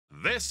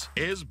This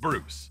is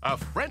Bruce, a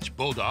French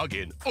bulldog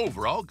in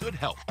overall good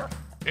health.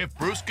 If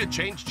Bruce could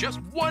change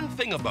just one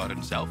thing about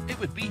himself, it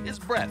would be his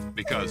breath,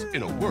 because,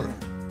 in a word,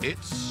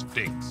 it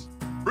stinks.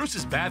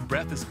 Bruce's bad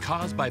breath is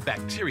caused by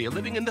bacteria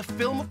living in the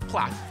film of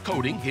plaque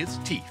coating his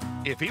teeth.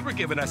 If he were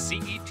given a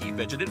C.E.T.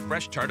 VEGGIEDENT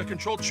Fresh Tartar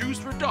Control Chews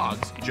for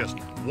dogs just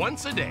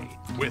once a day,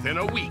 within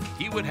a week,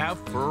 he would have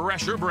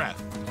fresher breath.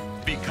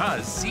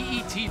 Because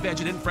C.E.T.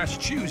 VEGGIEDENT Fresh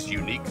Chews'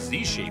 unique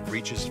Z-shape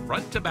reaches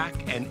front to back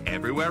and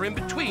everywhere in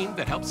between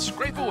that helps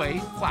scrape away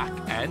plaque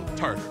and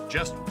tartar.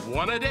 Just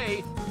one a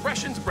day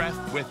freshens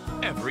breath with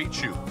every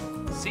chew.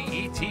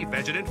 C.E.T.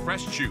 VEGGIEDENT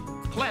Fresh Chew.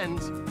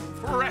 Cleanse,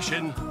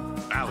 freshen,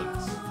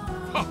 balance.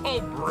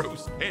 Oh,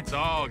 Bruce, it's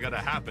all gonna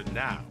happen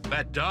now.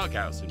 That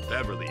doghouse in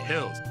Beverly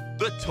Hills,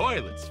 the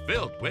toilets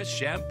filled with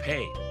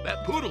champagne,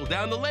 that poodle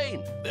down the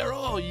lane, they're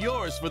all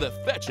yours for the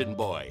fetchin',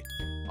 boy.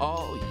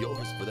 All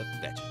yours for the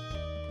fetchin'.